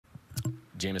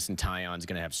Jamison Tyon's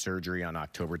going to have surgery on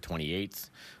October 28th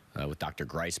with Dr.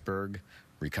 Greisberg.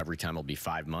 Recovery time will be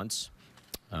 5 months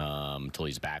until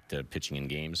he's back to pitching in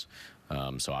games.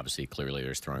 So obviously, clearly,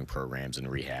 there's throwing programs and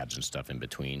rehabs and stuff in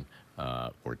between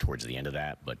or towards the end of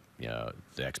that. But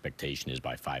the expectation is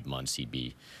by 5 months he'd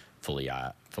be fully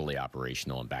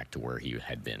operational and back to where he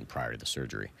had been prior to the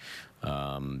surgery.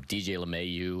 DJ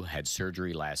LeMahieu had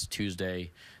surgery last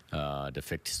Tuesday to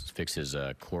fix his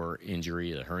core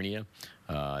injury, the hernia.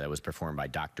 That was performed by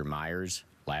Dr. Myers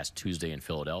last Tuesday in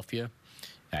Philadelphia.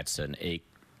 That's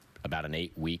about an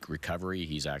 8-week recovery.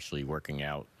 He's actually working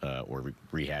out or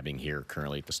rehabbing here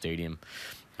currently at the stadium.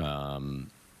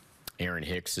 Aaron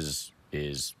Hicks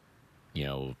is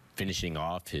finishing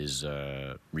off his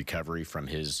recovery from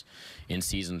his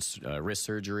in-season wrist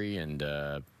surgery, and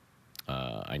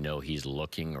I know he's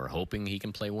looking or hoping he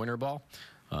can play winter ball.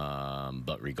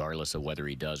 But regardless of whether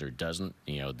he does or doesn't,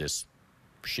 this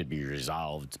should be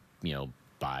resolved,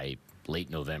 by late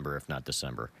November, if not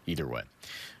December. Either way.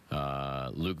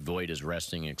 Luke Voigt is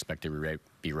resting and expected to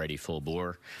be ready full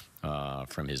bore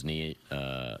from his knee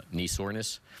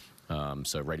soreness.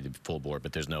 So ready to be full bore,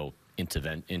 but there's no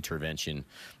intervention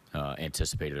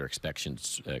anticipated or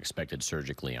expected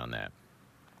surgically on that.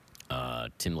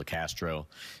 Tim LeCastro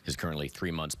is currently 3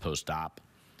 months post-op.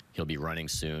 He'll be running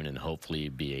soon and hopefully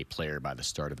be a player by the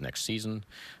start of next season.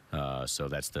 So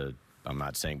that's I'm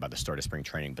not saying by the start of spring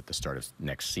training, but the start of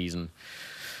next season.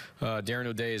 Darren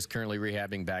O'Day is currently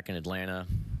rehabbing back in Atlanta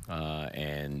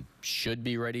and should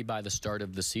be ready by the start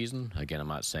of the season. Again, I'm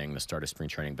not saying the start of spring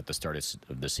training, but the start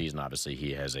of the season. Obviously,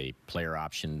 he has a player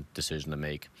option decision to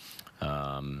make.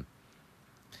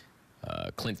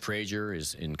 Clint Frazier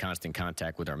is in constant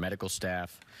contact with our medical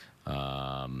staff,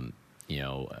 on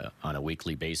a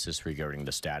weekly basis regarding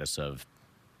the status of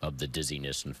the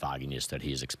dizziness and fogginess that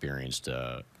he's experienced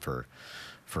for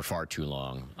far too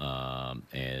long,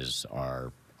 as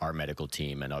our medical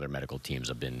team and other medical teams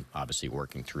have been obviously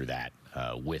working through that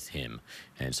with him,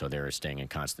 and so they're staying in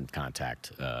constant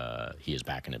contact. He is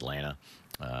back in Atlanta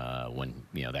when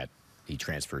that he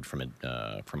transferred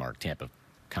from our Tampa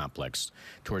complex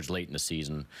towards late in the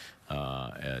season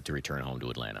to return home to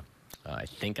Atlanta. I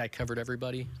think I covered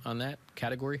everybody on that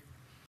category.